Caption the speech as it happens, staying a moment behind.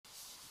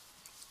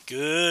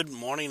Good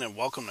morning and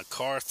welcome to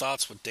Car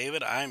Thoughts with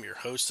David. I am your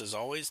host as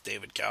always,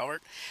 David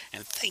Calvert,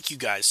 and thank you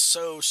guys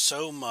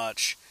so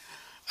much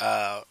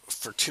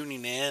for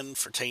tuning in,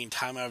 for taking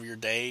time out of your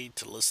day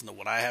to listen to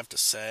what I have to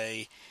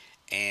say.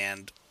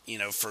 And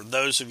for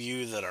those of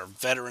you that are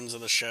veterans of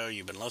the show,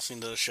 you've been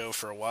listening to the show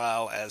for a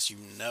while. As you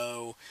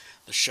know,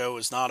 the show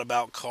is not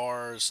about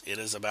cars. It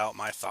is about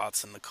my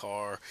thoughts in the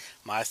car,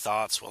 my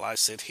thoughts while I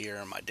sit here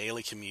in my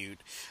daily commute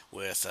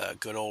with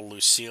good old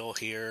Lucille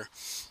here.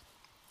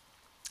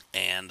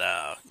 And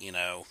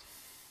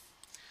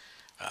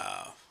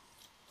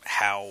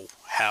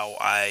how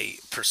I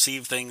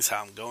perceive things,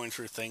 how I'm going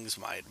through things,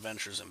 my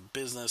adventures in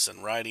business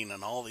and writing,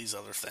 and all these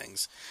other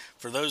things.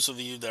 For those of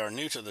you that are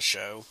new to the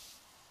show,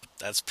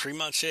 that's pretty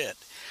much it.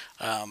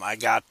 I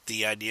got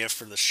the idea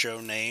for the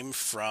show name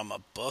from a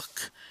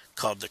book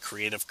called The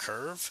Creative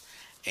Curve,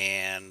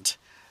 and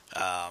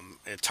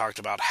it talked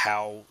about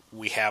how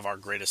we have our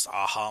greatest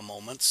aha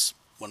moments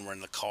when we're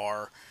in the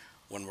car,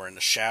 when we're in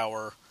the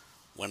shower,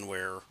 when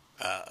we're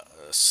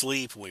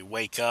asleep, we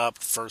wake up,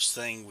 first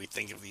thing we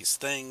think of these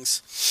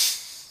things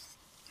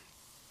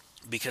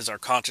because our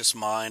conscious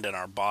mind and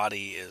our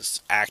body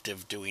is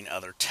active doing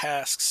other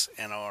tasks,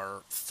 and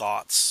our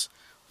thoughts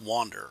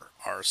wander,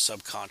 our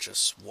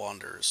subconscious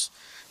wanders.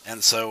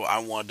 And so I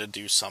wanted to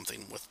do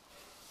something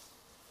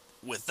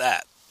with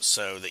that.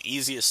 So the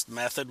easiest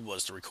method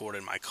was to record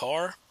in my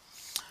car.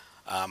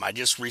 I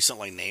just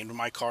recently named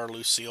my car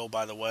Lucille,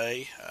 by the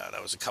way.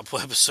 That was a couple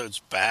episodes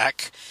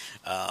back.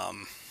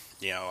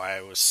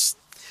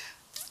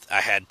 I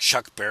had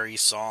Chuck Berry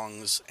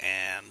songs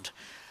and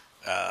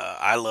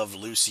I Love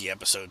Lucy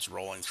episodes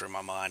rolling through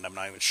my mind. I'm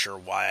not even sure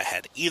why I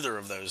had either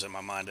of those in my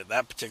mind at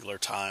that particular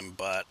time,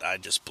 but I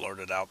just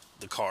blurted out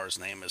the car's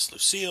name as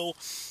Lucille,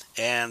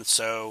 and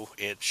so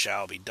it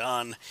shall be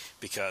done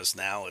because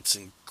now it's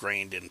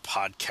ingrained in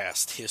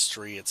podcast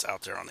history. It's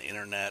out there on the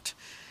internet,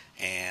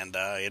 and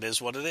it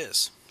is what it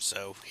is.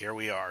 So here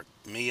we are,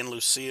 me and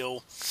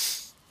Lucille.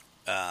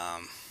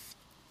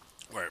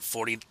 We're at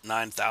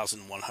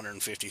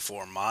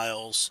 49,154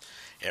 miles.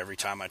 Every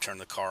time I turn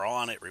the car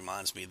on, it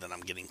reminds me that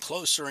I'm getting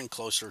closer and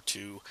closer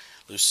to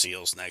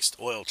Lucille's next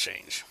oil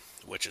change,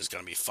 which is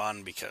going to be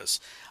fun because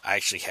I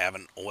actually have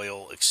an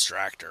oil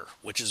extractor,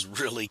 which is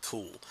really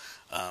cool.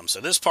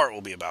 So this part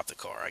will be about the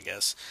car, I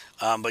guess.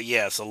 But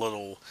yeah, it's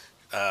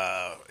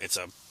it's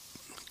a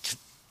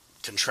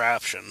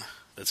contraption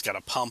that's got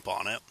a pump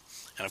on it,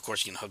 and of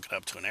course you can hook it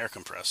up to an air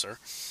compressor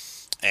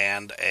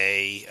and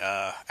a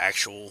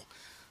actual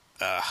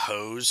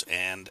hose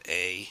and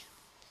a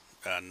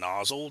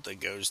nozzle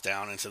that goes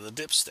down into the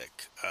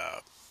dipstick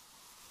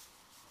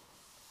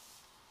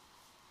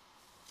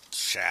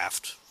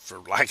shaft, for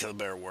lack of a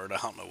better word. I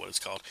don't know what it's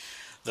called.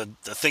 The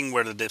thing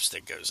where the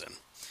dipstick goes in.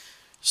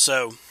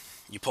 So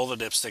you pull the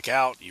dipstick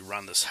out, you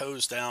run this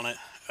hose down it,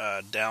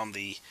 down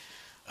the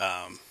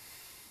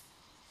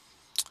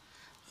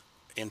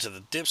into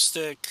the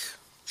dipstick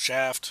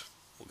shaft.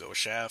 We'll go with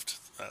shaft.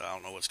 I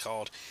don't know what it's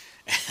called.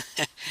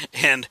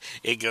 And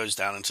it goes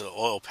down into the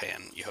oil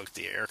pan. You hook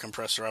the air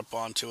compressor up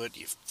onto it,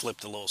 you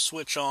flip the little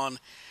switch on,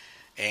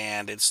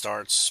 and it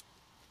starts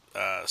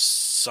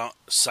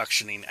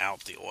suctioning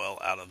out the oil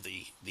out of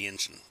the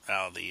engine,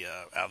 out of the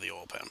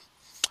oil pan.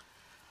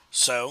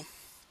 So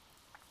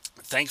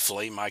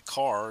thankfully my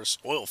car's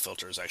oil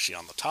filter is actually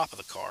on the top of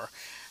the car,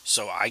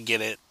 so I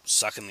get it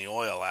sucking the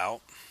oil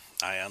out.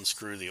 I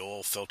unscrew the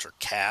oil filter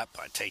cap.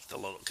 I take the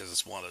little, because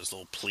it's one of those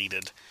little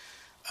pleated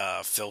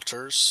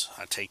filters.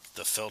 I take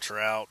the filter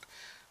out,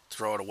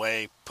 throw it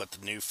away, put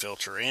the new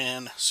filter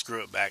in,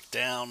 screw it back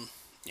down,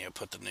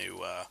 put the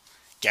new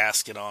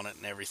gasket on it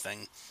and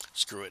everything,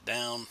 screw it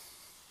down.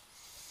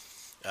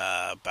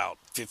 About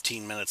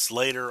 15 minutes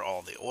later,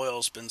 all the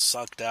oil's been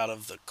sucked out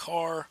of the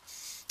car,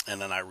 and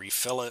then I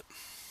refill it,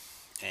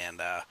 and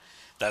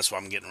that's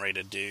what I'm getting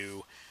ready to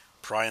do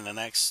probably in the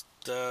next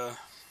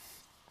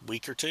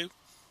week or two.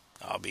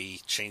 I'll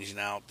be changing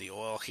out the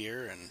oil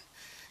here and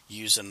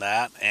using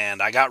that.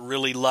 And I got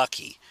really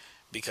lucky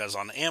because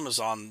on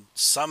Amazon,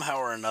 somehow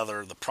or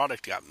another, the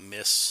product got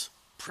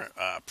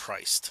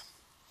mispriced.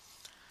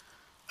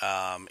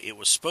 It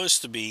was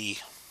supposed to be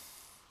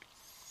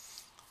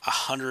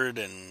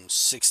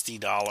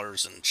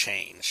 $160 and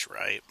change,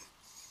 right?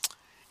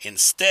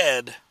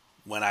 Instead,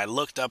 when I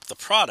looked up the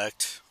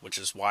product, which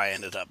is why I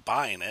ended up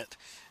buying it,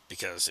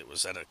 because it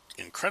was at an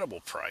incredible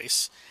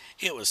price,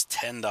 it was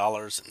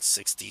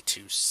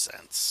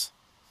 $10.62.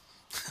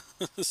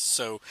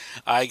 So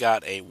I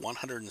got a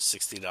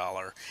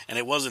 $160, and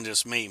it wasn't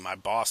just me. My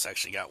boss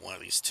actually got one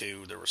of these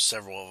too. There were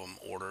several of them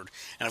ordered,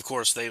 and of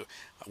course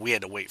we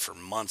had to wait for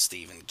months to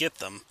even get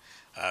them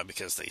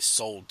because they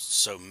sold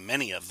so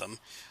many of them.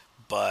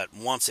 But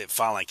once it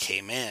finally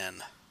came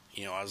in,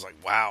 I was like,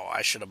 wow,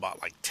 I should have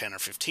bought like 10 or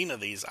 15 of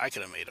these. I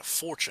could have made a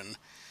fortune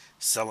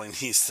selling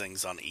these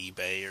things on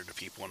eBay or to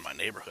people in my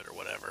neighborhood or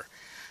whatever,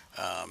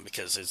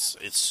 because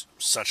it's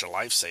such a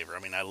lifesaver. I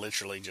mean, I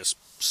literally just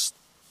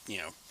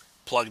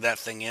plug that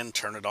thing in,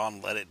 turn it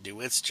on, let it do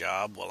its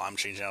job while I'm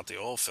changing out the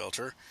oil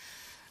filter,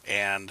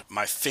 and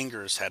my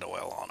fingers had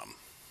oil on them.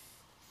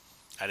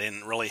 I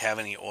didn't really have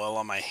any oil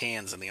on my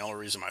hands, and the only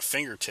reason my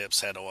fingertips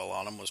had oil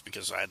on them was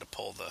because I had to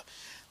pull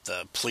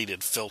the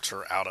pleated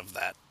filter out of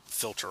that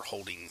filter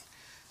holding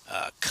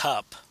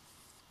cup,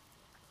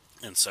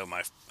 and so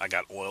I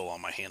got oil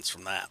on my hands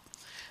from that.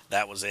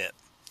 That was it.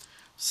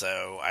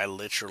 So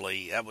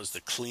that was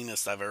the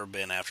cleanest I've ever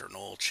been after an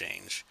oil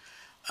change.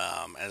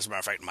 As a matter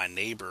of fact, my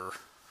neighbor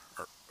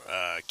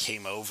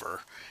came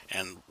over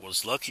and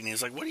was looking. He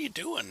was like, "What are you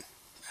doing?"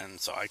 And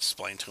so I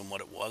explained to him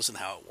what it was and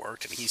how it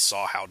worked, and he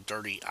saw how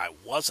dirty I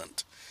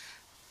wasn't.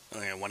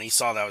 When he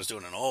saw that I was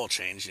doing an oil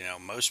change,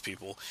 most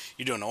people,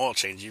 you do an oil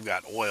change, you've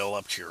got oil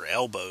up to your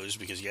elbows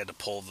because you had to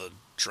pull the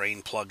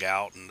drain plug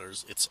out, and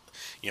as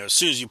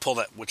soon as you pull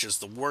that, which is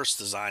the worst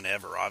design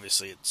ever,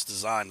 obviously it's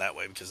designed that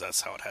way because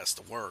that's how it has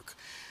to work.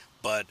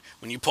 But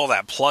when you pull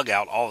that plug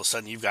out, all of a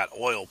sudden you've got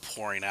oil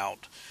pouring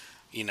out,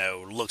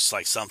 looks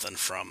like something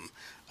from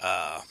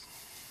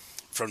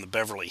the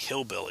Beverly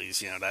Hillbillies,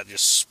 that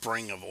just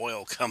spring of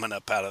oil coming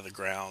up out of the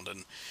ground.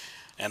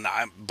 And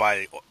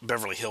by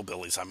Beverly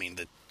Hillbillies, I mean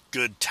the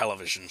good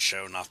television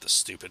show, not the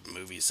stupid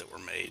movies that were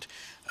made.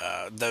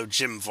 Though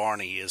Jim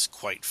Varney is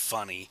quite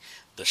funny,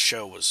 the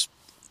show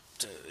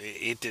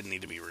it didn't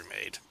need to be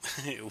remade.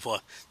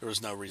 There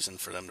was no reason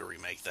for them to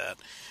remake that.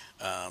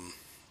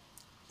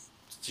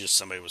 Just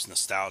somebody was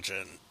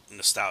nostalgic,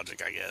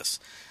 I guess.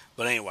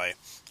 But anyway,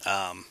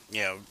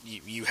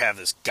 you have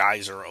this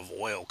geyser of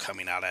oil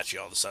coming out at you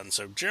all of a sudden.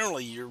 So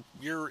generally,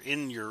 you're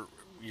in your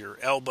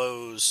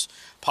elbows,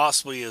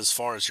 possibly as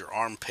far as your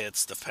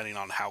armpits, depending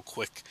on how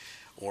quick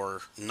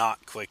or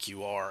not quick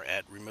you are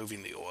at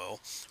removing the oil,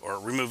 or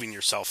removing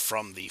yourself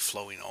from the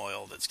flowing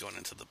oil that's going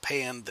into the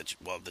pan that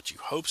you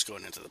hope's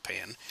going into the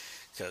pan,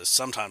 because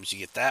sometimes you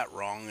get that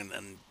wrong, and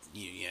then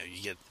you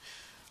get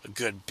a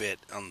good bit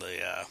on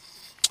the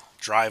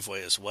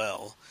driveway as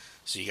well.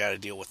 So you got to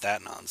deal with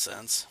that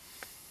nonsense.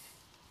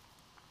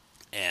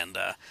 And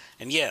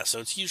yeah, so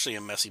it's usually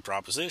a messy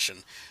proposition.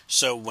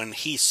 So when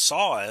he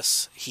saw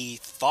us, he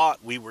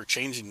thought we were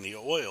changing the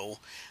oil,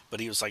 but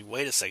he was like,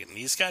 wait a second,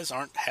 these guys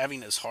aren't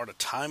having as hard a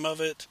time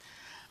of it.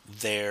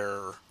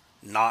 They're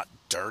not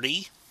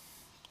dirty.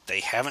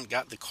 They haven't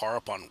got the car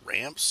up on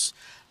ramps.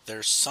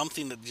 There's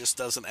something that just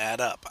doesn't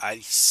add up. I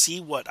see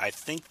what I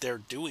think they're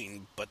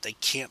doing, but they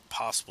can't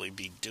possibly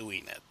be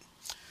doing it.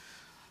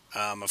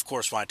 Of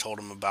course, when I told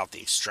him about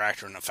the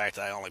extractor and the fact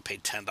that I only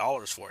paid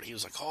 $10 for it, he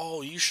was like,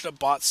 "Oh, you should have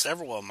bought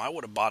several of them. I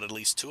would have bought at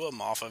least 2 of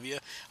them off of you.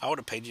 I would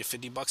have paid you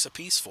 $50 a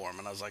piece for them."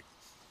 And I was like,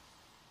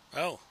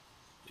 "Oh,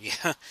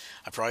 yeah,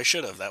 I probably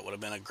should have. That would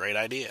have been a great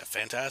idea.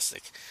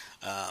 Fantastic."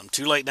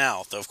 Too late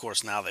now, though. Of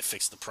course, now they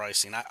fixed the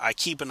pricing. I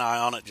keep an eye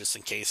on it just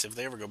in case. If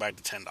they ever go back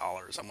to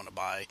 $10, I'm going to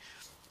buy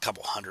a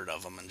couple hundred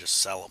of them and just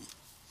sell them.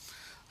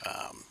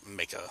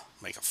 Make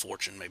a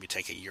fortune, maybe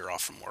take a year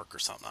off from work or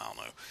something, I don't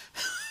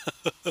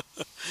know.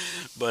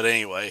 But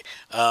anyway,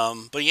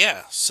 but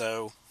yeah,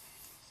 so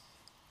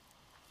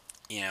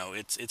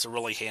it's a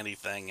really handy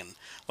thing, and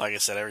like I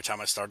said, every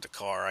time I start the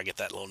car, I get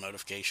that little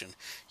notification: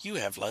 you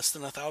have less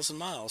than 1,000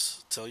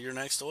 miles till your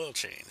next oil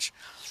change.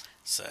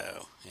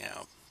 So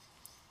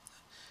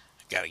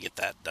got to get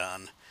that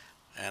done,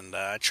 and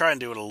I try and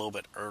do it a little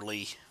bit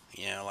early.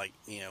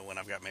 When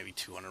I've got maybe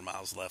 200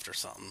 miles left or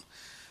something.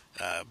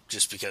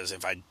 Just because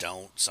if I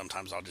don't,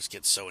 sometimes I'll just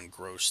get so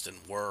engrossed in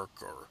work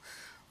or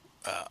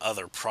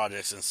other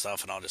projects and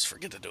stuff, and I'll just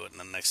forget to do it. And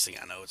the next thing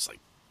I know, it's like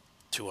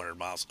 200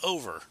 miles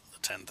over the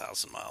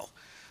 10,000 mile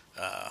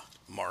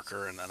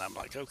marker. And then I'm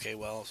like, okay,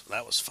 well,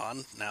 that was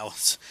fun. Now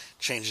let's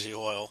change the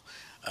oil.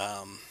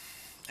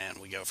 And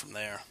we go from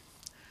there.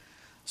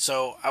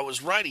 So I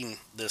was writing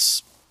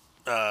this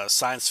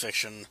science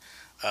fiction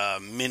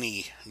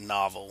mini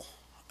novel.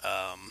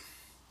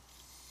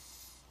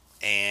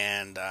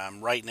 And I'm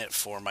writing it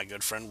for my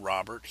good friend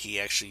Robert. He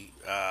actually,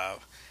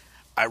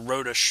 I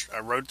wrote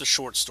the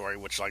short story,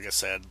 which, like I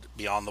said,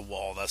 Beyond the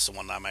Wall. That's the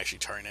one that I'm actually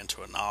turning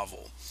into a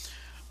novel.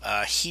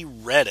 He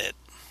read it,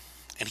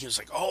 and he was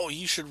like, "Oh,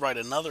 you should write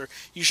another.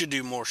 You should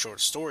do more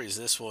short stories.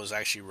 This was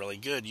actually really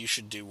good. You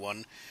should do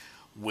one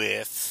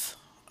with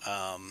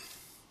a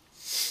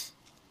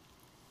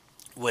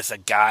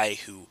guy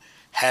who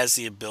has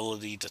the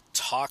ability to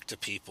talk to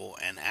people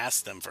and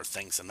ask them for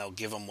things, and they'll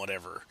give him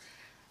whatever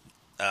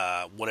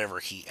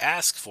he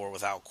asks for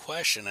without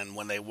question, and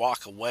when they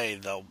walk away,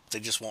 they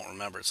just won't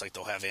remember. It's like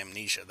they'll have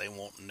amnesia. They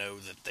won't know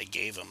that they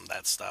gave him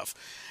that stuff,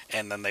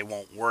 and then they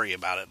won't worry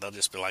about it. They'll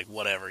just be like,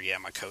 whatever, yeah,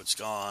 my coat's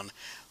gone,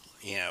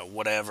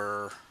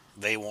 whatever.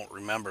 They won't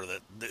remember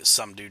that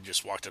some dude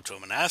just walked up to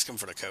them and asked him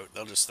for the coat.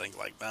 They'll just think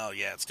like, oh,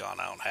 yeah, it's gone.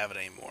 I don't have it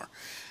anymore.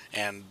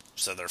 And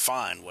so they're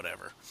fine,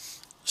 whatever.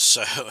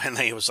 So, and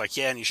he was like,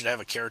 yeah, and you should have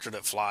a character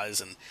that flies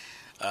and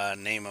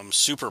name him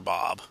Super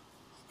Bob.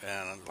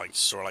 And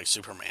sort of like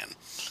Superman.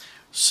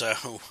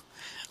 So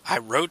I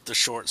wrote the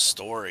short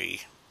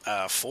story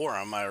for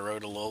him. I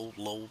wrote a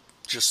little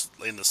just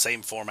in the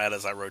same format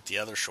as I wrote the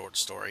other short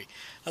story.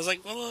 I was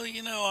like, well,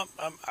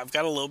 I've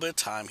got a little bit of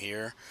time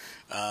here.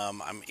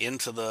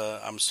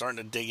 I'm starting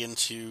to dig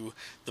into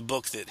the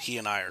book that he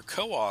and I are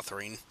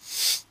co-authoring,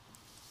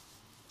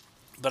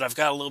 But I've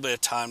got a little bit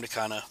of time to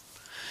kind of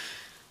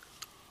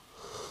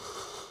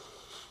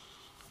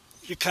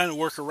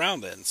work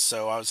around it.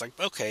 So I was like,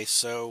 okay,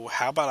 so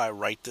how about I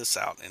write this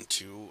out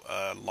into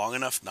a long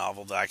enough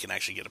novel that I can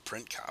actually get a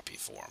print copy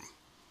for them.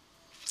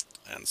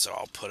 And so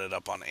I'll put it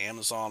up on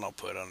Amazon. I'll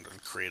put it under the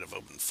Creative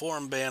Open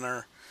Forum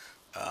banner,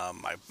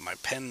 my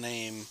pen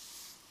name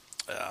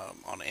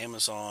on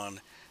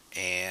Amazon,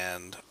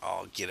 and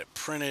I'll get it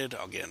printed.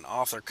 I'll get an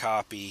author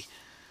copy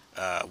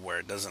where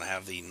it doesn't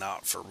have the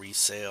not for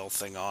resale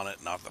thing on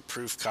it, not the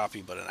proof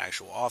copy, but an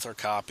actual author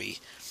copy,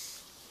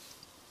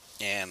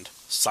 and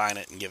sign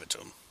it and give it to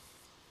him.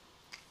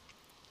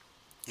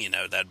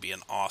 That'd be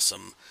an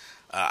awesome.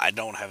 I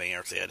don't have any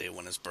earthly idea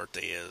when his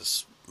birthday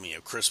is.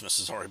 Christmas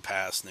has already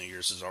passed. New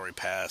Year's has already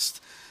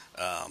passed.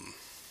 I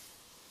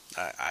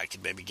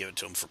could maybe give it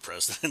to him for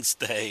President's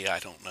Day. I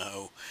don't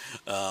know.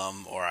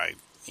 Or I,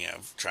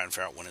 try and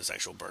figure out when his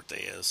actual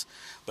birthday is.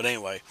 But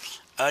anyway,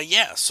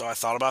 yeah. So I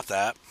thought about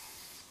that.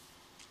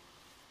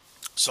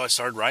 So I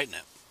started writing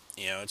it.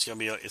 It's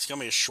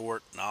gonna be a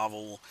short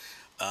novel.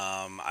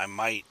 I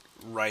might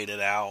write it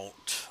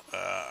out,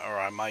 or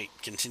I might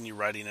continue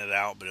writing it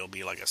out, but it'll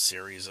be like a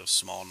series of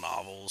small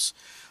novels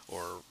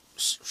or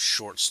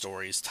short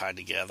stories tied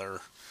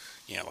together,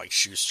 like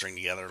shoestring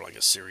together like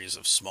a series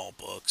of small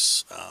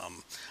books.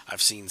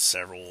 I've seen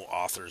several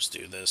authors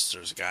do this.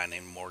 There's a guy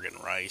named Morgan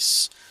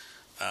Rice,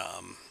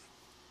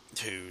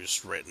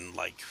 who's written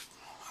I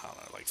don't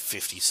know, like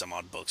 50 some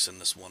odd books in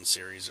this one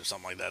series or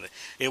something like that.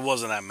 It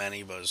wasn't that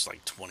many, but it was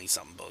like 20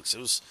 something books.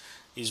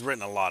 He's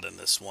written a lot in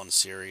this one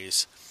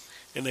series.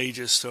 And they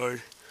just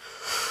started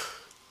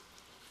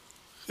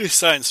this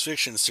science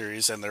fiction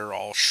series, and they're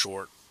all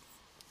short,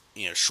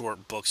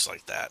 short books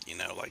like that.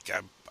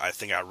 I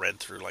think I read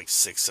through like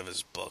 6 of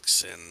his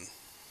books in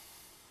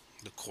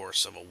the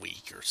course of a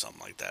week or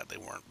something like that. They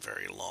weren't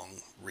very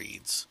long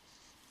reads.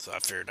 So I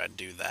figured I'd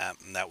do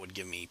that, and that would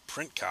give me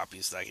print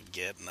copies that I could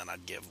get, and then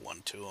I'd give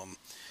one to him,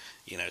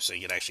 so he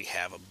could actually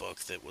have a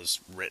book that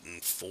was written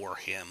for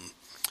him,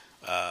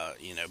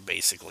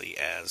 basically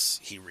as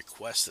he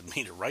requested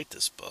me to write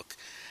this book,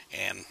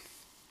 and,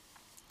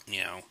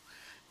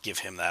 give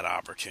him that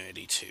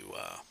opportunity to,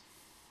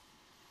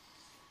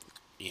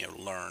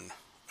 learn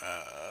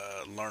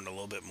a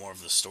little bit more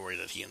of the story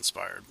that he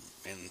inspired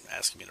in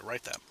asking me to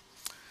write that.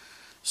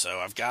 So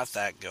I've got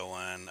that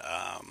going,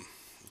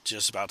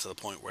 just about to the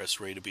point where it's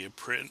ready to be a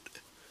print.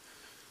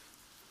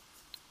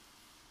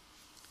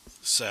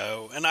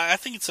 So, and I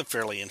think it's a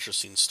fairly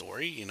interesting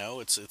story.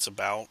 It's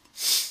about,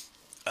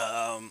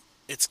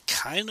 it's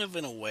kind of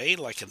in a way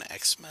like an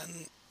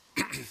X-Men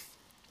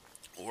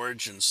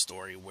origin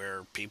story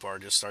where people are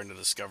just starting to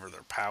discover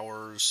their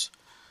powers,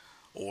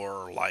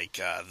 or like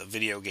the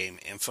video game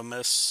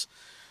Infamous,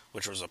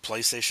 which was a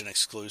PlayStation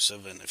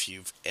exclusive, and if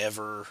you've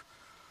ever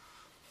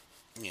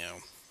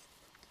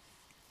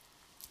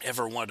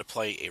wanted to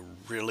play a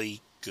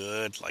really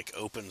good like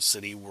open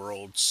city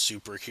world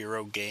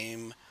superhero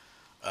game,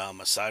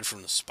 aside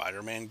from the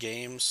Spider-Man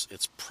games,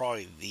 it's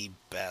probably the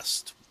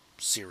best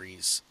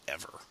series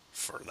ever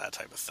for that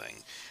type of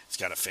thing. It's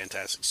got a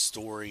fantastic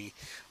story.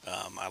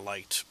 I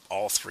liked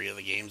all 3 of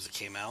the games that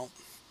came out.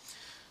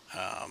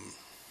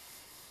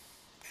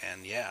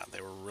 And yeah,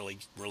 they were really,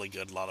 really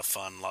good. A lot of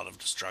fun, a lot of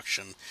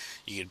destruction.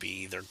 You could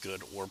be either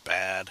good or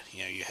bad.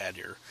 You had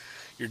your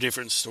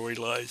different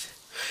storylines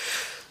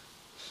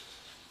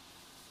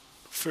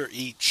for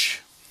each.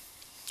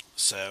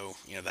 So,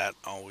 that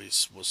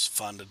always was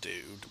fun to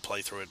do, to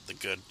play through it, the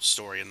good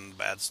story and the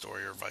bad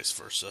story, or vice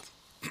versa.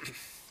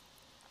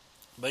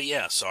 But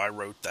yeah, so I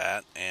wrote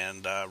that,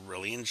 and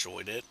really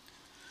enjoyed it.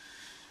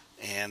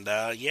 And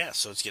yeah,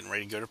 so it's getting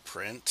ready to go to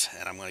print,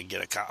 and I'm going to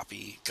get a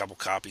couple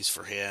copies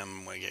for him.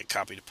 I'm going to get a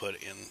copy to put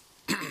in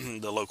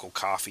the local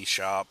coffee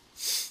shop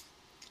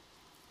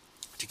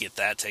to get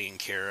that taken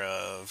care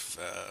of,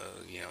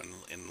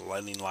 in the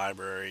lending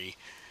library,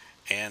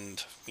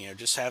 and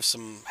just have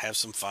some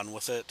fun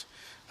with it,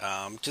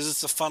 because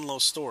it's a fun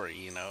little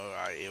story.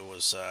 It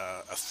was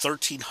a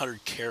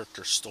 1,300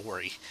 character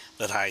story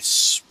that I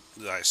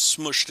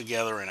smushed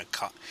together in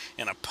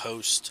a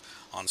post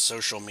on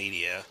social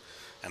media.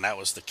 And that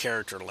was the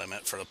character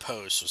limit for the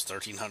post, was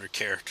 1,300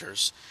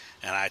 characters.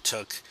 And I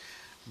took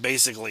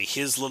basically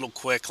his little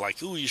quick,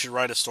 like, ooh, you should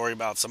write a story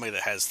about somebody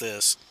that has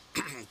this,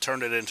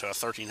 turned it into a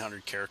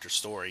 1,300 character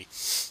story.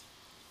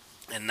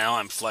 And now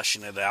I'm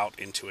fleshing it out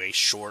into a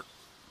short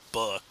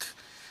book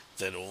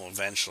that will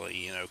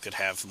eventually, could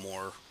have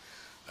more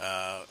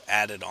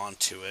added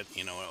onto it.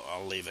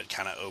 I'll leave it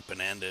kind of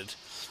open-ended.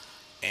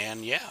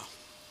 And yeah,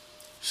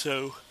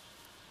 so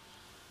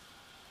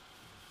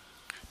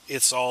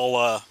it's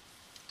all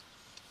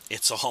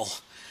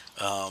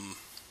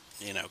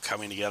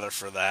coming together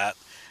for that.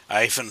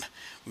 I even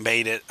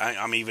made it,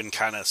 I'm even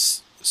kind of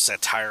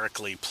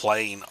satirically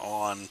playing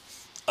on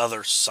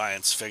other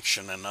science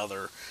fiction and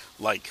other,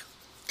 like,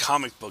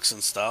 comic books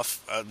and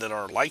stuff that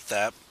are like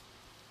that.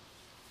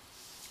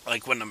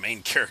 Like when the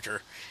main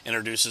character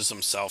introduces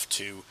himself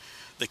to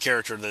the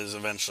character that is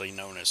eventually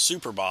known as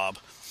Super Bob,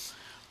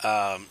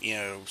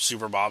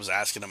 Super Bob's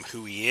asking him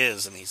who he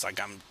is, and he's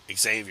like, I'm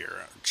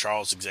Xavier,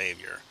 Charles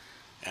Xavier.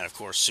 And of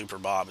course, Super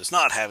Bob is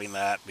not having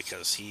that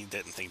because he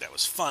didn't think that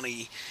was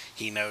funny.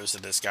 He knows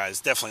that this guy is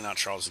definitely not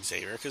Charles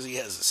Xavier because he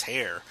has his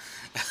hair,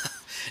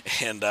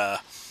 and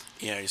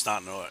he's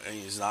not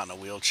in a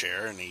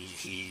wheelchair, and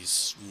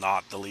he's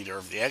not the leader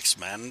of the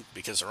X-Men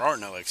because there are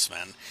no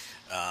X-Men.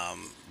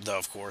 Though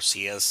of course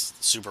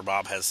Super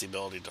Bob has the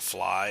ability to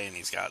fly, and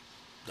he's got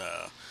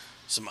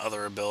some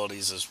other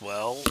abilities as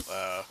well.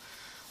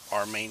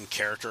 Our main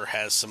character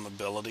has some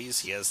abilities.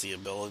 He has the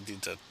ability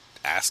to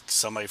ask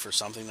somebody for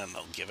something and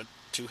they'll give it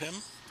to him.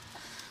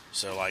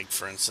 So, like,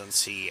 for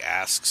instance, he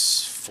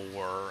asks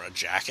for a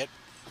jacket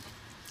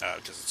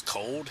because it's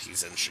cold.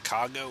 He's in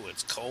Chicago.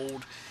 It's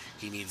cold.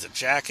 He needs a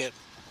jacket.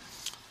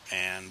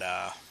 And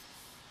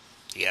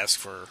he asks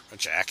for a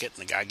jacket,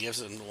 and the guy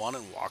gives him one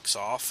and walks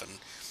off. And,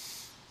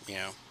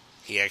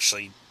 he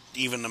actually,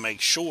 even to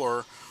make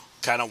sure,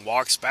 kind of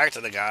walks back to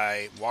the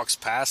guy, walks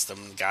past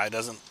him. The guy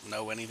doesn't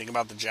know anything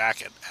about the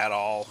jacket at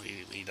all.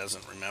 He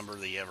doesn't remember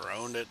that he ever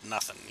owned it.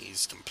 Nothing.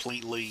 He's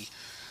completely,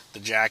 the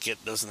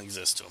jacket doesn't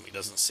exist to him. He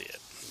doesn't see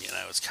it.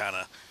 It's kind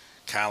of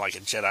like a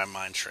Jedi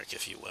mind trick,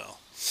 if you will.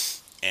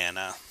 And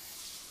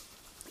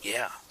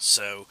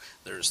so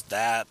there's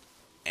that,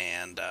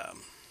 and I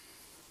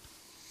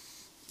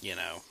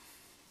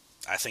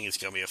think it's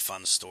going to be a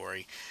fun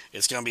story.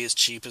 It's going to be as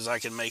cheap as I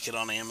can make it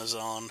on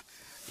Amazon.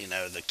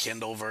 The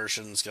Kindle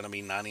version is going to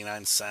be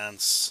 99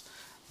 cents.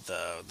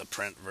 The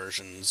print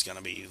version is going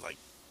to be like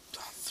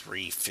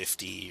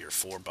 $3.50 or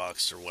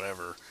 $4 or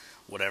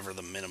whatever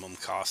the minimum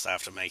cost I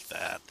have to make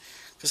that.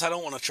 Because I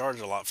don't want to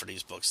charge a lot for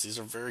these books. These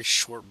are very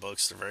short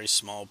books. They're very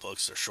small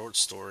books. They're short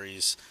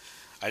stories.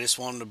 I just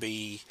want them to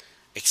be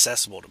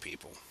accessible to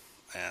people.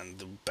 And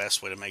the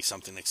best way to make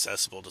something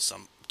accessible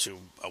to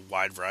a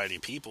wide variety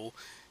of people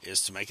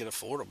is to make it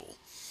affordable.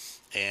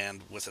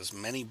 And with as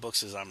many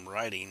books as I'm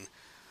writing,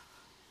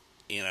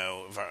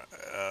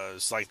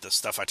 it's like the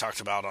stuff I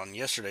talked about on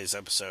yesterday's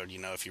episode.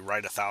 If you're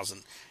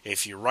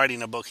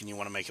writing a book and you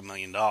want to make $1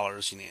 million,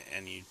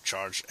 and you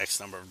charge X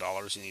number of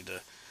dollars, you need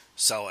to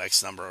sell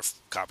X number of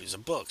copies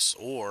of books,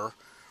 or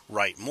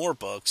write more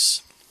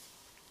books.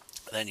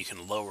 Then you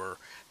can lower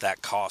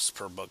that cost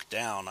per book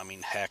down. I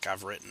mean, heck,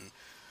 I've written.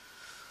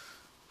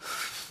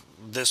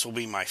 This will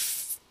be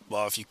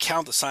well, if you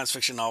count the science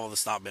fiction novel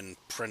that's not been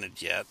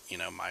printed yet,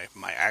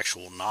 my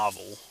actual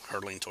novel,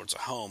 Hurtling Towards a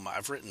Home,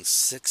 I've written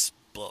 6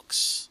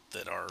 books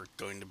that are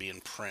going to be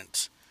in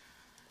print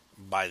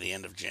by the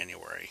end of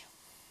January.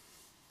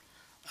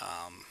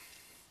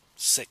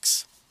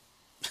 6.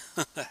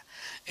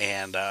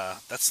 And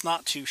that's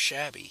not too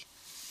shabby,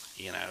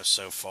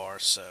 so far.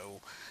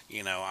 So,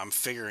 I'm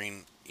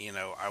figuring,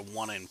 I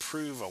want to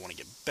improve. I want to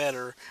get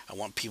better. I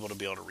want people to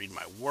be able to read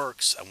my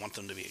works. I want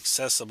them to be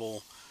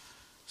accessible.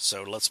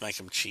 So let's make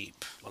them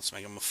cheap. Let's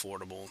make them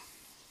affordable.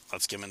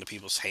 Let's get them into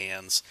people's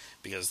hands,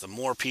 because the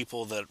more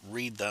people that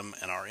read them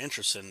and are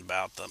interested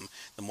about them,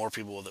 the more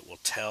people that will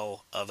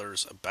tell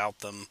others about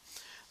them,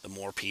 the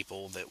more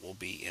people that will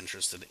be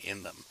interested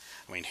in them.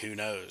 I mean, who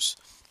knows?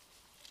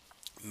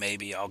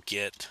 Maybe I'll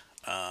get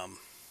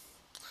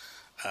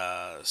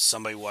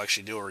somebody will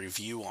actually do a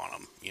review on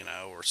them,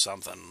 or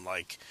something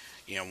like,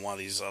 one of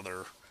these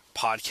other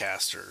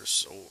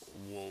podcasters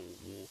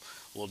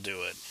will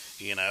do it,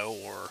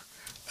 or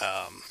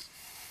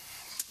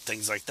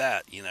things like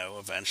that.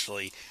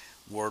 Eventually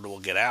word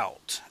will get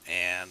out,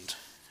 and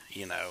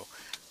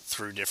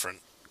through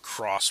different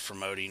cross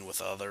promoting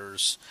with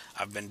others.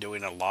 I've been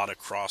doing a lot of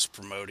cross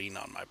promoting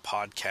on my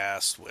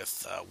podcast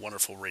with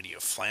Wonderful Radio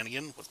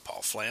Flanagan, with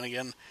Paul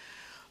Flanagan.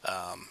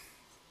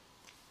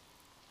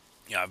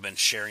 I've been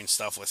sharing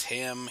stuff with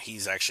him.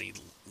 He's actually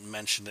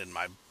mentioned in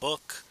my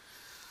book,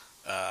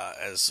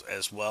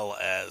 as well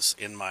as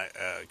in my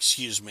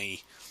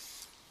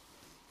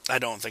I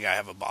don't think I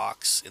have a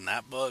box in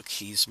that book.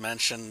 He's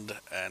mentioned,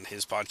 and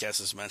his podcast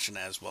is mentioned,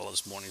 as well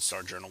as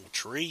Morningstar Journal with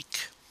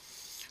Tariq.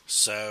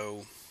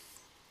 So,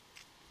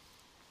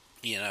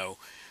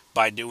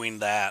 by doing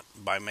that,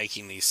 by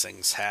making these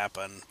things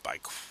happen, by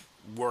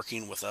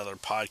working with other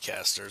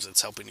podcasters,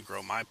 it's helping to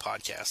grow my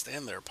podcast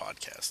and their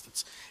podcast.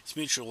 It's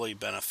mutually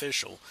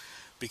beneficial,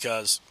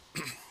 because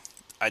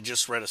I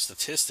just read a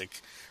statistic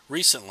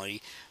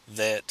recently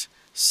that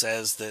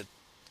says that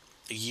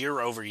year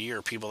over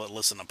year, people that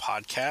listen to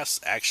podcasts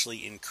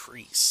actually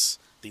increase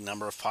the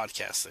number of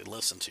podcasts they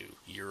listen to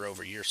year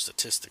over year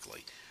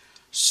statistically.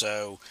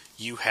 So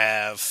you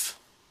have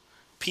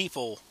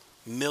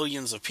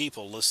millions of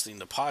people listening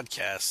to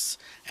podcasts,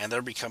 and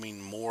they're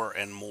becoming more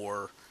and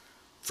more,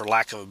 for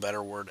lack of a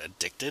better word,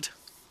 addicted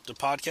to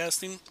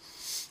podcasting.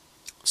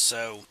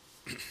 So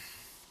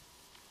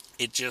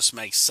it just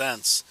makes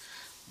sense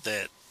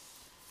that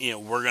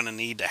we're going to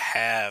need to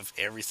have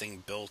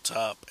everything built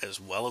up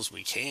as well as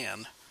we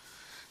can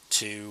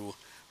to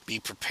be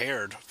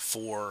prepared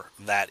for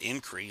that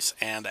increase.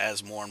 And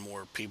as more and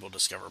more people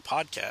discover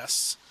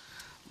podcasts,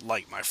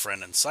 like my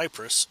friend in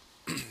Cyprus,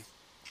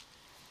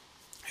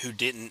 who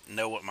didn't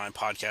know what my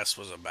podcast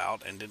was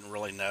about and didn't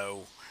really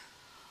know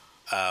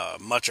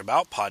much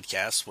about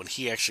podcasts, when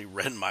he actually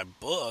read my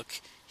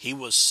book, he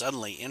was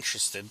suddenly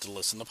interested to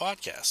listen to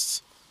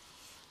podcasts.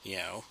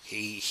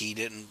 He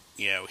didn't,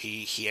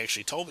 he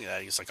actually told me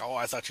that. He's like, oh,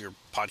 I thought your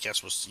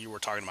podcast was, you were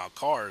talking about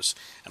cars,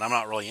 and I'm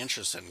not really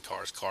interested in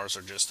cars. Cars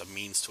are just a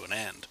means to an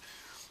end.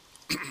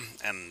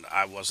 And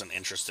I wasn't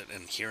interested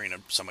in hearing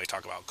somebody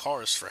talk about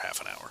cars for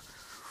half an hour.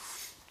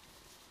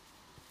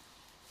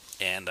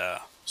 And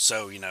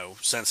so,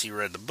 since he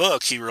read the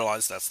book, he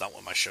realized that's not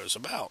what my show's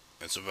about.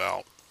 It's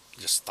about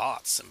just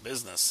thoughts and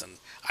business and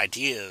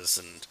ideas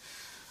and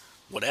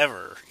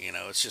whatever.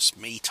 It's just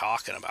me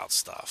talking about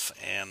stuff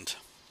and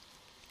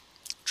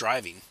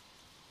driving.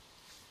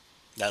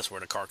 That's where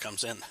the car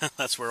comes in.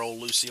 That's where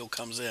old Lucille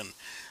comes in.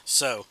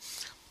 So,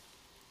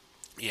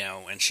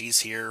 and she's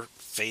here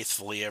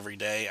faithfully every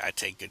day. I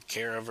take good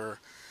care of her,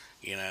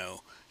 and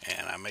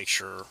I make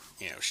sure,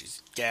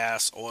 she's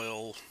gas,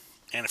 oil,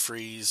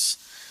 antifreeze,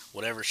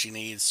 whatever she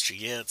needs, she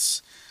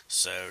gets.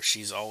 So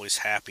she's always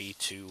happy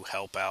to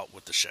help out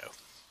with the show.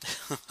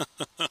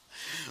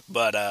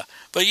 But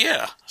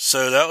yeah,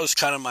 so that was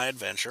kind of my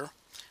adventure.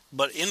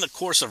 But in the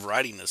course of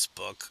writing this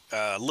book,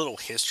 a little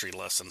history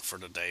lesson for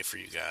today for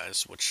you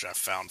guys, which I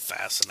found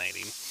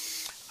fascinating.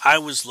 I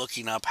was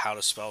looking up how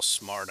to spell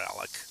smart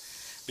aleck,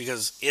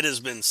 because it has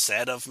been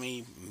said of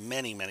me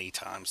many, many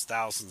times,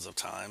 thousands of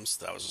times,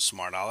 that I was a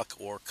smart aleck,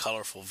 or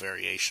colorful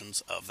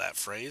variations of that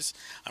phrase.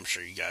 I'm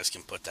sure you guys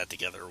can put that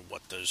together,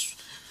 what those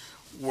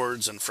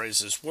words and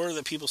phrases were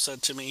that people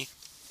said to me.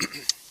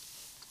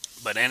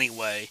 But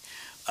anyway,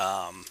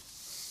 I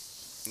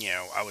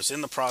was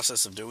in the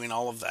process of doing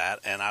all of that,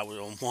 and I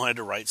wanted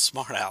to write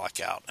smart aleck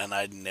out, and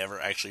I'd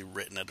never actually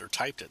written it or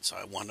typed it, so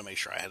I wanted to make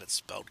sure I had it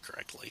spelled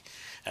correctly.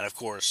 And of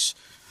course,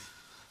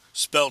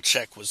 spell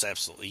check was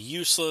absolutely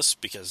useless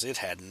because it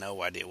had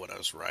no idea what I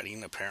was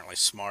writing. Apparently,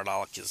 smart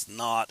aleck is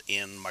not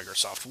in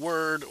Microsoft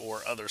Word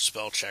or other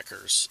spell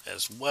checkers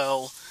as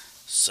well,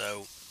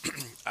 so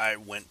I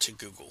went to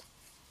Google.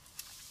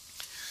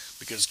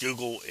 Because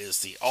Google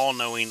is the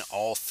all-knowing,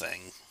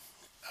 all-thing.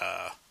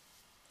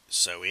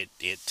 So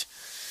it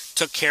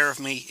took care of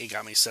me. It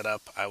got me set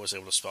up. I was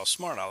able to spell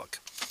smart aleck.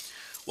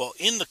 Well,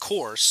 in the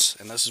course,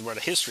 and this is where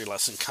the history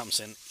lesson comes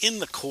in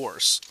the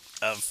course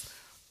of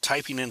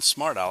typing in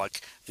smart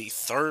aleck, the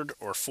third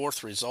or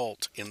fourth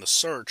result in the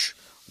search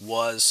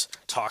was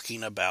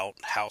talking about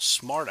how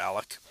smart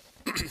aleck,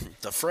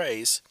 the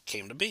phrase,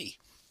 came to be.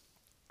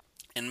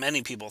 And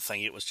many people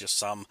think it was just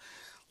some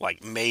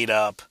made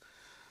up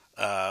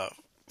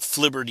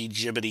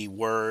flibberty-gibbety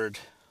word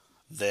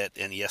that,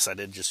 and yes, I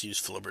did just use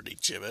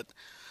flibberty-gibbet,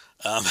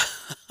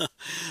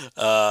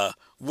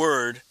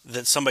 word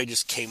that somebody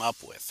just came up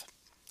with.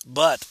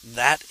 But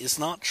that is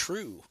not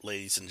true,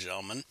 ladies and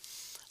gentlemen.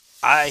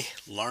 I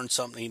learned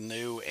something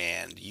new,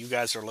 and you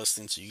guys are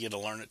listening, so you get to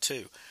learn it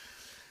too.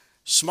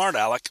 Smart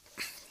aleck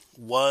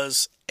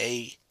was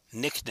a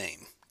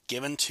nickname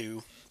given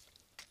to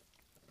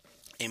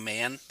a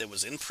man that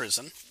was in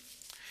prison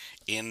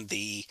in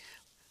the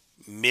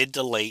mid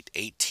to late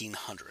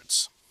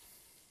 1800s.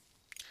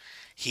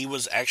 He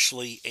was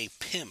actually a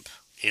pimp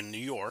in New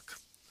York.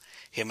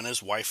 Him and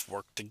his wife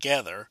worked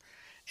together,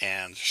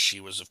 and she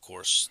was, of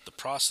course, the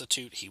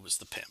prostitute. He was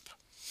the pimp.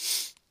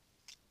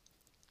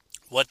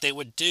 What they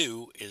would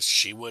do is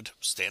she would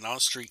stand on a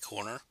street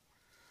corner.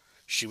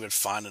 She would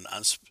find an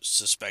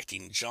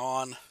unsuspecting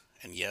John,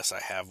 and yes, I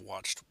have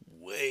watched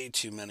way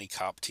too many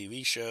cop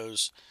TV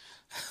shows,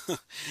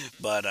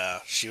 but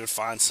she would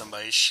find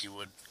somebody. She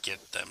would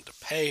get them to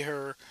pay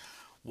her.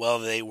 Well,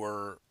 they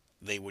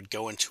would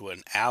go into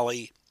an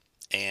alley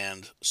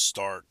and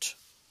start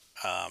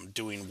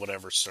doing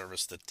whatever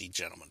service that the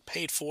gentleman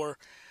paid for.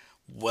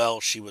 Well,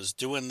 she was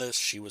doing this.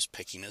 She was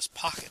picking his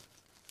pocket,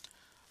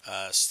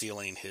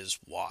 stealing his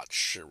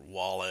watch or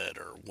wallet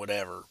or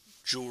whatever,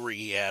 jewelry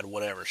he had,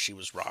 whatever. She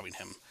was robbing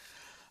him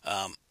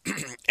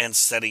and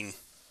setting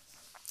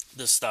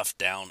the stuff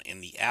down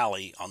in the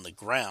alley on the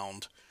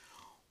ground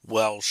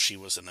while she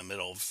was in the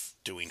middle of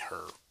doing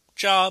her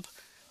job.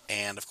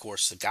 And, of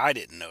course, the guy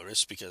didn't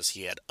notice because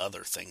he had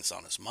other things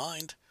on his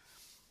mind.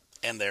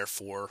 And,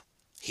 therefore,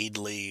 he'd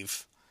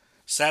leave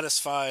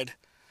satisfied.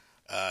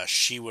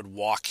 She would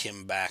walk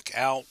him back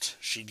out.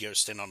 She'd go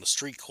stand on the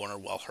street corner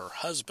while her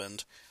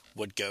husband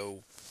would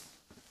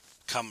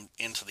come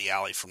into the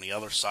alley from the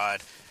other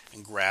side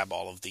and grab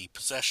all of the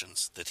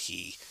possessions that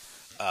he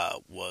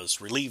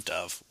was relieved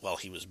of while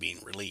he was being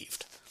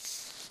relieved.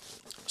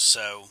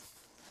 So,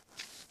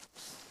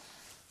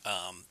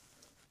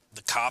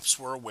 the cops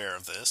were aware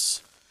of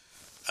this.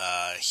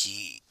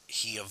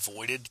 He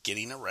avoided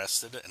getting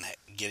arrested and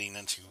getting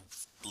into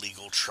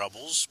legal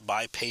troubles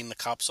by paying the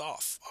cops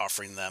off,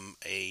 offering them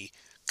a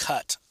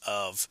cut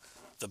of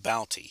the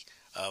bounty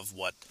of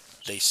what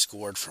they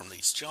scored from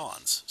these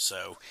Johns.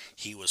 So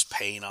he was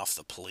paying off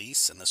the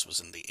police, and this was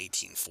in the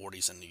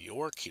 1840s in New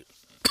York.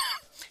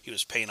 He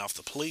was paying off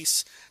the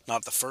police.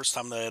 Not the first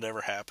time that had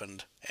ever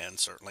happened, and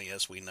certainly,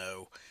 as we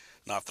know,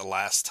 not the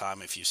last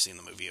time. If you've seen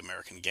the movie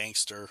American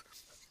Gangster,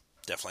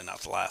 definitely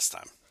not the last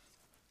time.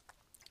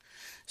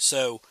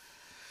 So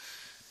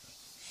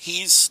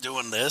he's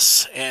doing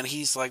this, and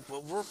he's like,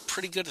 well, we're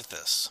pretty good at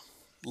this.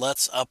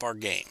 Let's up our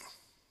game.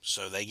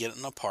 So they get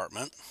an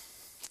apartment.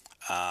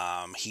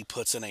 He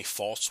puts in a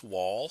false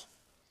wall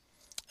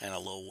and a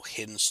little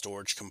hidden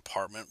storage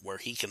compartment where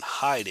he can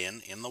hide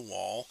in the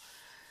wall,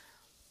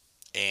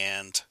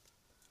 and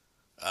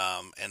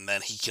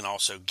then he can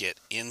also get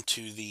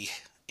into the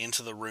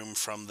room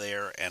from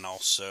there, and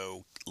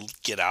also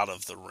get out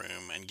of the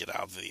room and get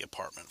out of the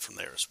apartment from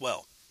there as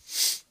well.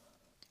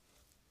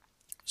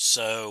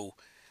 So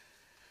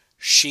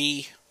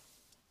she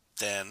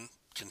then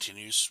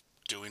continues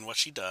doing what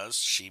she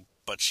does.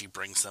 But she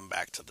brings them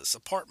back to this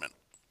apartment.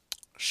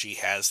 She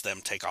has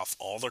them take off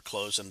all their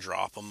clothes and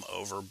drop them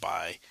over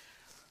by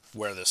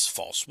where this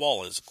false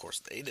wall is. Of course,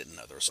 they didn't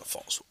know there was a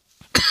false.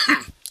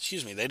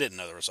 Excuse me. They didn't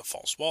know there was a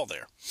false wall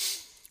there.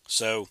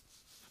 So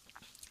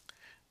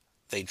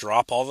they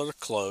drop all of their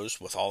clothes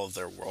with all of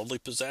their worldly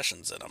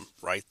possessions in them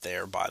right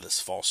there by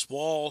this false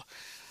wall.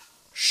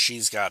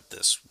 She's got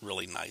this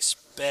really nice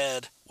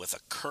bed with a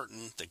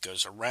curtain that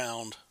goes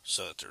around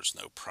so that there's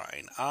no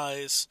prying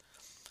eyes.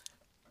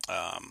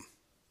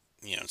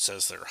 It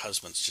says that her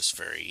husband's just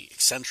very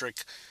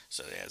eccentric,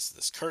 so it has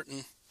this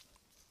curtain.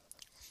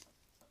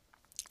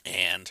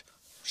 And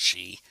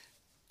she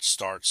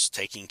starts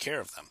taking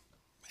care of them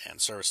and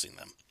servicing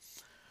them.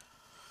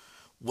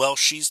 While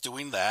she's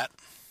doing that,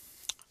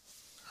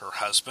 her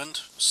husband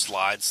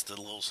slides the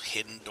little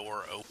hidden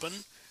door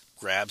open,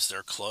 grabs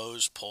their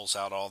clothes, pulls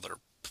out all their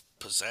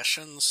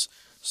possessions,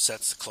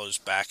 sets the clothes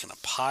back in a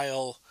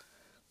pile,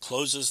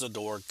 closes the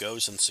door,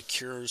 goes and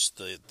secures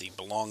the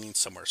belongings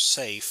somewhere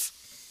safe,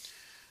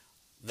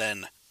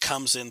 then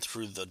comes in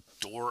through the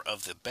door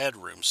of the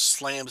bedroom,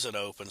 slams it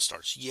open,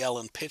 starts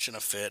yelling, pitching a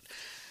fit.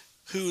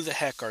 Who the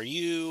heck are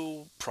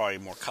you? Probably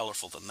more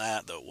colorful than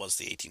that, though it was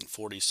the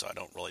 1840s, so I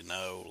don't really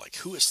know. Like,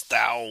 who is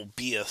thou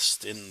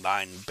beest in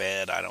thine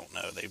bed? I don't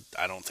know.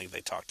 I don't think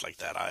they talked like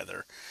that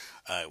either.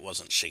 It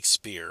wasn't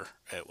Shakespeare.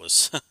 It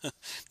was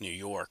New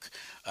York.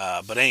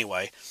 But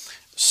anyway,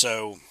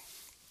 so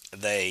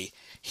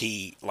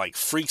he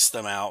freaks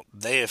them out.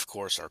 They, of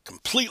course, are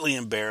completely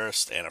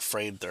embarrassed and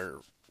afraid they're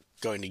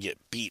going to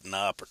get beaten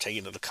up or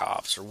taken to the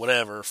cops or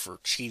whatever for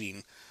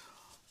cheating,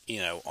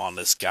 on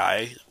this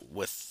guy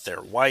with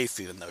their wife,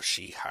 even though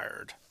she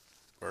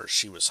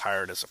was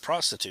hired as a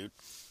prostitute.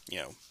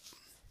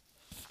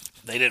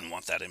 They didn't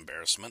want that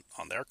embarrassment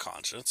on their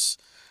conscience,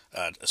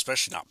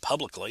 especially not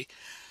publicly.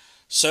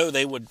 So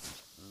they would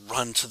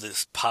run to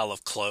this pile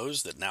of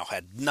clothes that now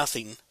had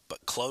nothing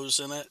but clothes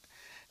in it,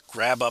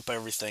 grab up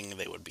everything.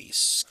 They would be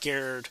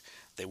scared.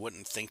 They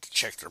wouldn't think to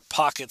check their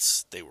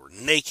pockets. They were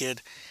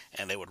naked,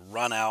 and they would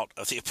run out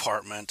of the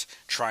apartment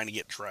trying to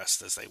get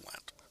dressed as they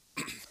went.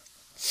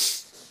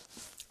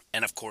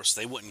 And of course,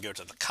 they wouldn't go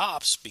to the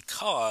cops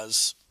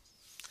because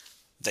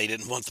they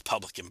didn't want the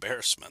public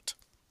embarrassment.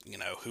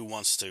 Who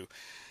wants to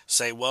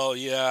say, well,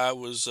 yeah, I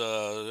was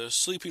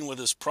sleeping with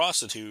this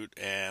prostitute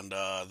and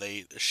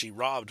she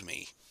robbed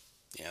me.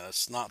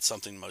 That's not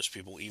something most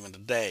people even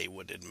today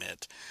would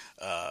admit.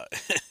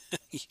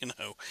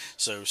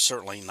 So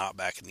certainly not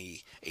back in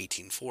the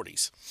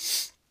 1840s.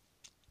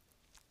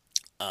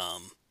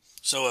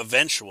 So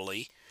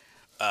eventually,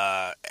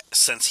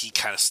 since he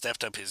kind of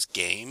stepped up his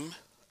game,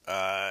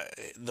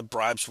 the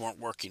bribes weren't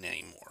working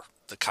anymore.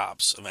 The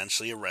cops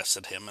eventually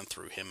arrested him and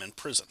threw him in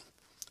prison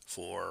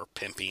for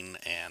pimping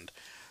and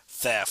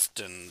theft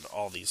and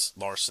all these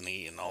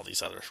larceny and all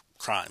these other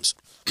crimes.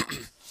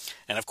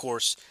 And of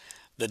course,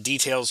 the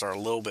details are a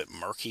little bit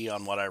murky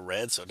on what I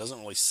read, so it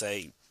doesn't really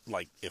say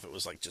if it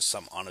was just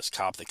some honest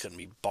cop that couldn't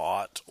be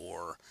bought,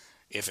 or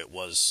if it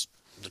was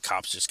the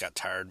cops just got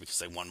tired because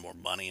they won more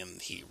money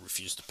and he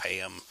refused to pay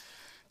them,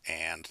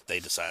 and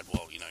they decided,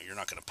 well, you're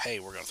not going to pay,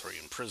 we're going to throw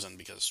you in prison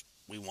because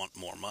we want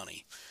more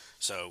money.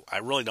 So I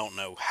really don't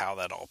know how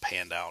that all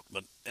panned out,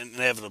 but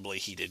inevitably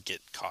he did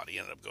get caught. He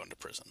ended up going to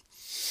prison.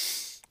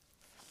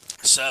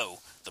 So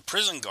the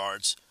prison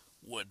guards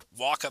would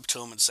walk up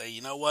to him and say,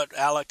 you know what,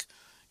 Alec,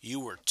 you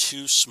were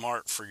too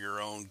smart for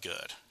your own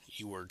good.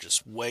 You were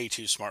just way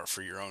too smart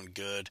for your own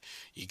good.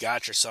 You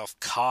got yourself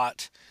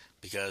caught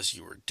because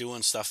you were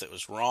doing stuff that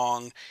was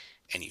wrong,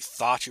 and you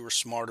thought you were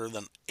smarter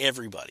than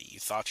everybody. You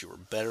thought you were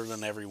better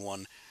than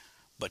everyone,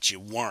 but you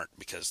weren't,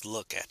 because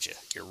look at you.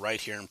 You're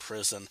right here in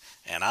prison,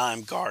 and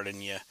I'm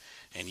guarding you,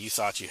 and you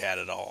thought you had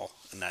it all,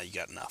 and now you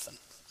got nothing.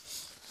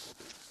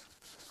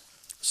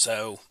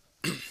 So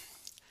the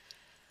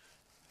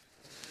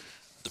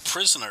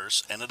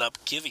prisoners ended up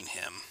giving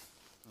him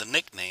the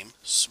nickname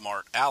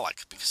Smart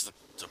Alec, because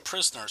the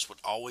prisoners would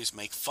always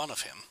make fun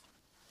of him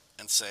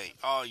and say,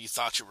 oh, you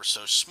thought you were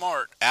so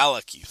smart.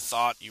 Alec, you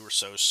thought you were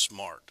so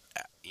smart.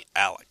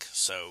 Alec.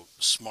 So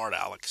Smart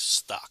Alec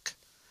stuck.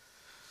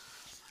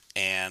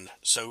 And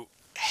so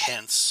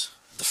hence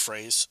the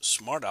phrase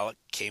Smart Alec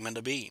came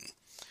into being.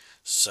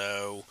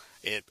 So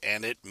it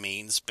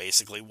means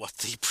basically what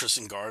the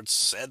prison guards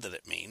said that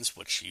it means,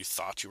 which you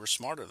thought you were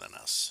smarter than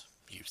us.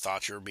 You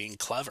thought you were being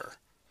clever,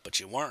 but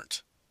you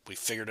weren't. We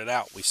figured it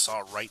out. We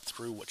saw right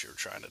through what you were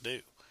trying to do.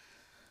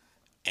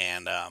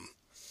 And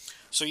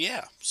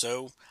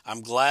So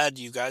I'm glad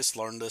you guys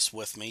learned this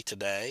with me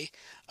today.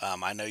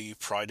 I know you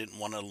probably didn't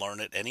want to learn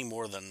it any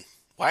more than,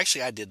 well,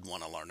 actually, I did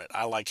want to learn it.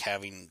 I like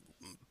having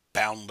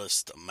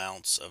boundless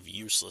amounts of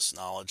useless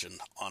knowledge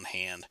on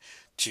hand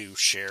to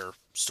share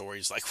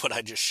stories like what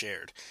I just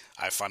shared.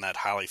 I find that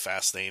highly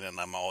fascinating, and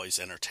I'm always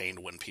entertained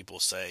when people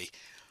say,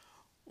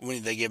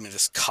 when they give me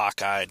this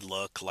cockeyed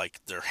look, like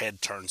their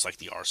head turns like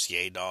the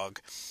RCA dog.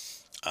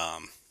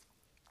 Um,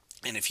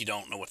 and if you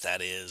don't know what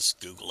that is,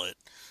 Google it.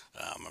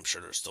 I'm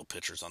sure there's still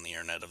pictures on the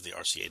internet of the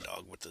RCA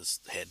dog with his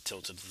head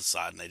tilted to the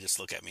side, and they just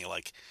look at me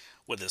like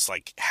with this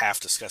like half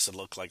disgusted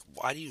look, like,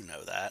 why do you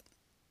know that?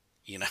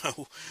 You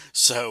know,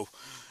 so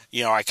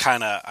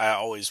I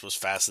always was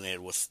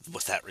fascinated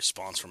with that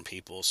response from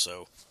people.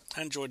 So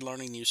I enjoyed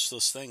learning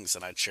useless things,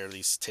 and I'd share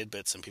these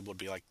tidbits, and people would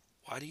be like,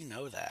 "Why do you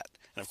know that?"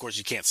 And of course,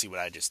 you can't see what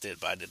I just did,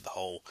 but I did the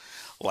whole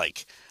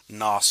like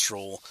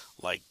nostril,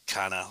 like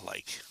kind of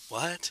like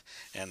what,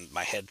 and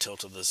my head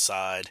tilted to the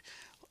side,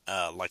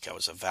 like I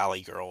was a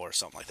valley girl or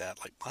something like that.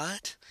 Like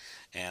what?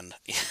 And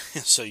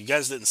so you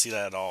guys didn't see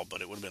that at all,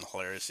 but it would have been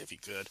hilarious if you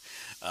could.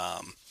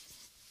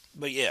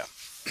 But yeah.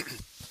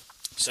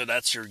 So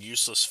that's your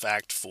useless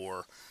fact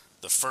for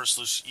the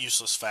first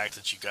useless fact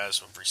that you guys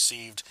have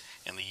received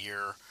in the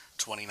year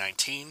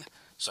 2019.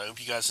 So I hope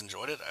you guys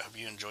enjoyed it. I hope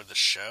you enjoyed the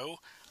show.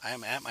 I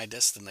am at my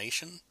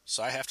destination,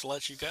 so I have to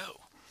let you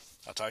go.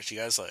 I'll talk to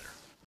you guys later.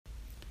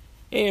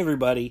 Hey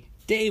everybody,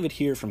 David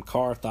here from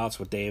Car Thoughts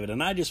with David,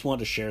 and I just want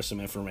to share some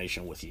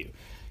information with you.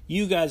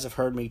 You guys have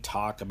heard me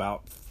talk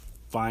about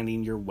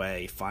finding your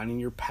way, finding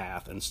your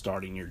path, and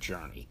starting your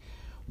journey.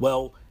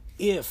 Well,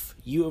 if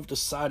you have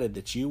decided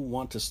that you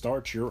want to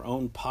start your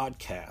own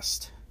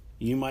podcast,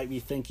 you might be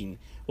thinking,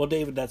 well,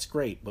 David, that's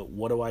great, but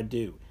what do I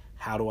do?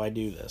 How do I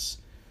do this?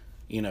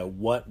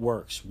 What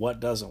works? What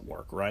doesn't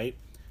work, right?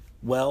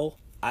 Well,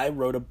 I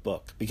wrote a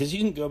book, because you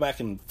can go back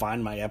and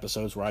find my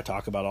episodes where I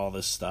talk about all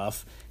this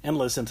stuff and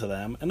listen to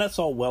them, and that's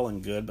all well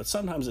and good, but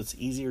sometimes it's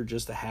easier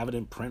just to have it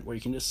in print where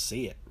you can just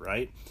see it,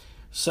 right?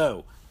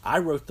 So, I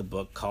wrote the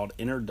book called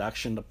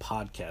Introduction to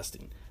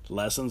Podcasting,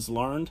 Lessons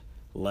Learned,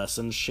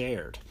 Lessons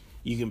Shared.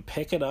 You can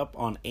pick it up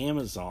on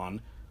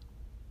Amazon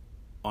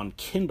on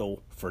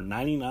Kindle for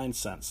 99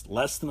 cents,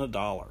 less than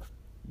 $1.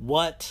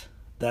 What?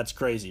 That's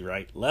crazy,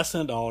 right? Less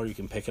than $1, you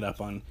can pick it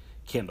up on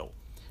Kindle.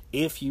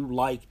 If you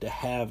like to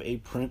have a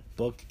print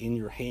book in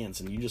your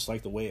hands and you just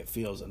like the way it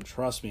feels, and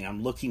trust me,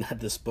 I'm looking at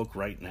this book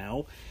right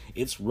now,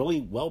 it's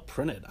really well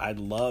printed. I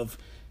love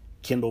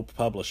Kindle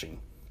publishing.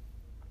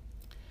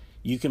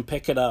 You can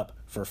pick it up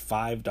for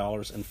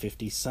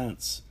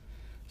 $5.50.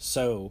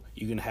 So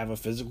you can have a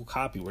physical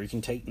copy where you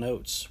can take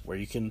notes, where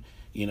you can,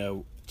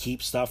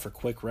 keep stuff for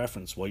quick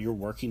reference while you're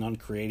working on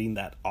creating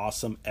that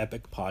awesome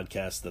epic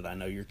podcast that I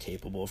know you're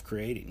capable of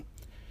creating.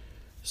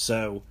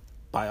 So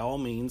by all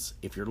means,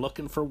 if you're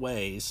looking for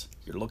ways,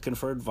 you're looking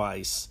for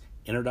advice,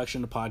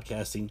 Introduction to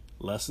Podcasting,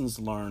 Lessons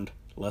Learned,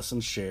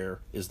 Lessons Shared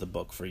is the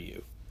book for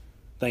you.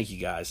 Thank you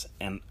guys,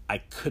 and I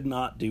could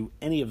not do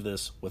any of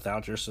this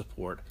without your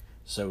support.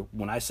 So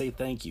when I say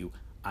thank you,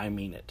 I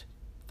mean it.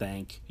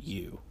 Thank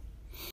you.